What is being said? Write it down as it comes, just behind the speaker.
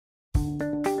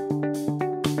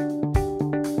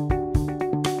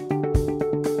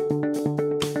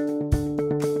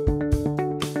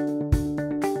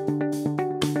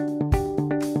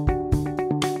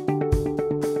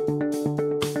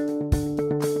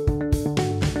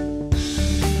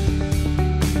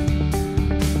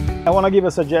I want to give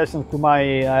a suggestion to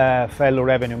my fellow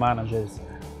revenue managers.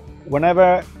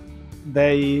 Whenever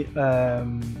they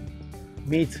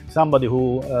meet somebody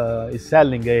who is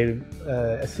selling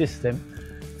a system,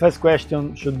 first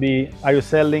question should be, are you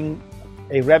selling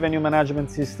a revenue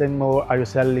management system or are you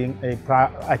selling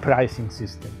a pricing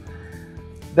system?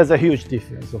 There's a huge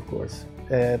difference, of course.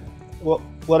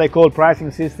 What I call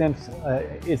pricing systems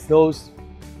is those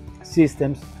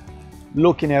systems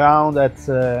looking around at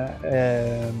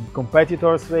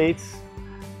competitors' rates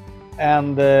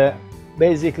and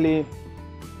basically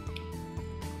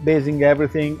basing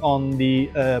everything on the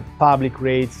public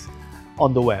rates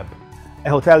on the web. A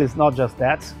hotel is not just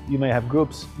that. You may have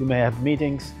groups, you may have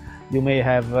meetings, you may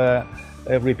have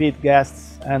repeat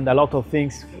guests, and a lot of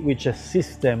things which a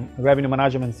system, a revenue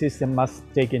management system, must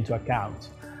take into account.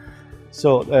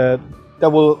 So that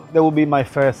will be my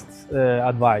first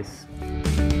advice.